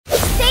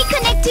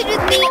connected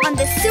with me on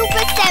the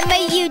Super Sema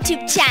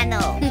YouTube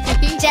channel.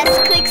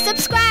 Just click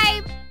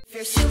subscribe. If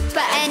you're super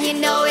and you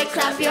know it,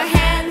 clap your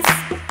hands.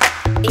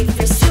 If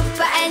you're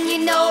super and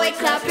you know it,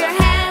 clap your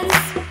hands.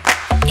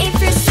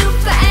 If you're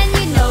super and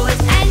you know it,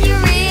 and you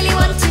really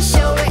want to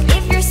show it.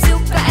 If you're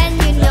super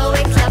and you know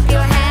it, clap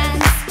your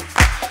hands.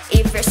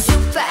 If you're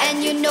super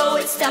and you know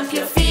it, stamp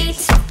your feet.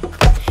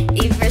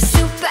 If you're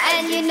super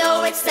and you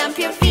know it, stamp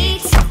your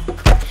feet.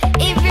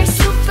 If you're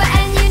super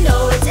and you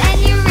know it,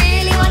 and you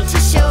really want to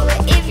show it.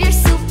 If you're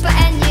super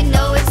and you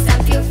know it,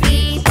 stamp your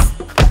feet.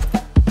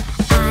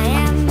 I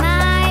am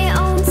my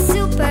own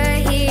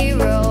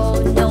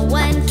superhero. No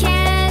one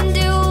can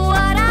do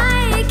what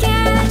I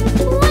can.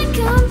 Why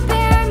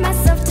compare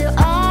myself to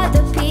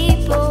other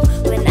people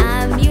when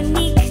I'm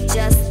unique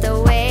just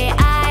the way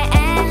I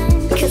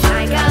am? 'Cause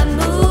I got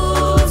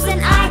moves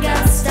and I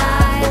got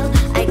style.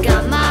 I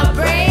got my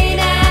brain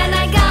and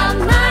I got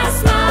my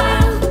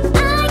smile.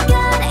 I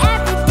got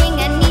everything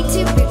I need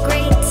to be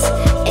great,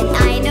 and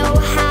I know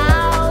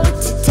how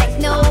to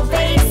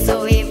techno-base.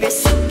 So if you're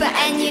super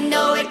and you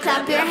know it,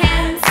 clap your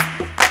hands.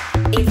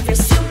 If you're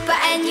super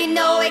and you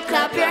know it,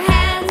 clap your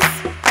hands.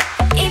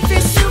 If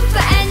you're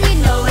super and you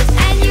know it,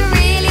 and you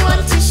really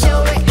want to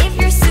show it. If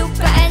you're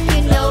super and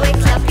you know it,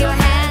 clap your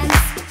hands.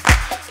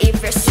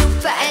 If you're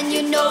super and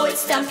you know it,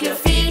 stamp your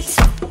feet.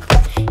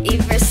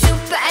 If you're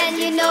super and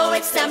you know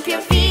it, stamp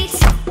your feet.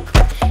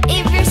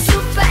 If you're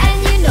super and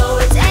you know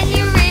it, and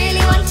you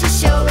really want to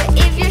show it.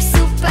 If you're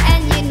super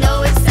and you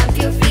know it, stamp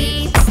your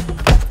feet.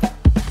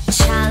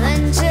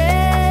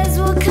 Challenges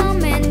will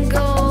come and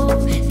go.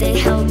 They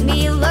help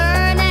me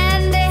learn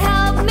and they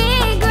help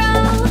me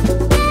grow.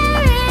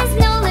 There is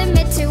no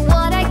limit to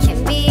what I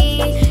can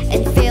be,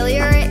 and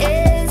failure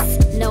is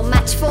no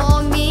match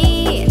for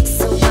me.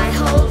 So why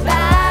hold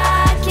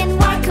back and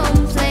why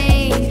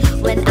complain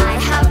when I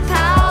have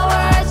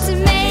power to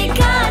make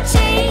a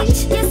change?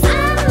 Yes,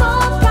 I'm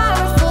more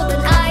powerful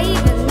than I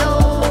even know.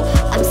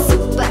 I'm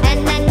super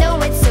and I know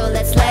it, so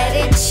let's let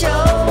it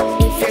show.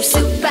 If you're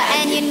super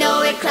and you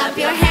know it, clap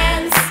your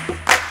hands.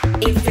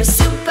 If you're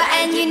super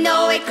and you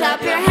know it,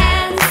 clap your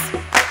hands.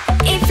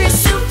 If you're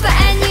super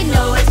and you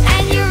know it,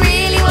 and you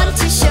really want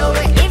to show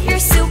it. If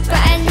you're super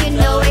and you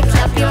know it,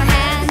 clap your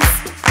hands.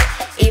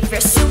 If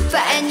you're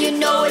super and you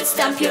know it,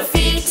 stamp your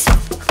feet.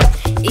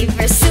 If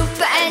you're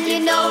super and you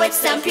know it,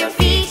 stamp your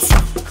feet.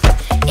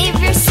 If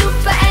you're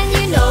super and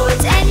you know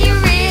it, and you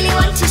really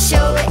want to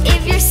show it.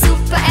 If you're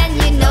super and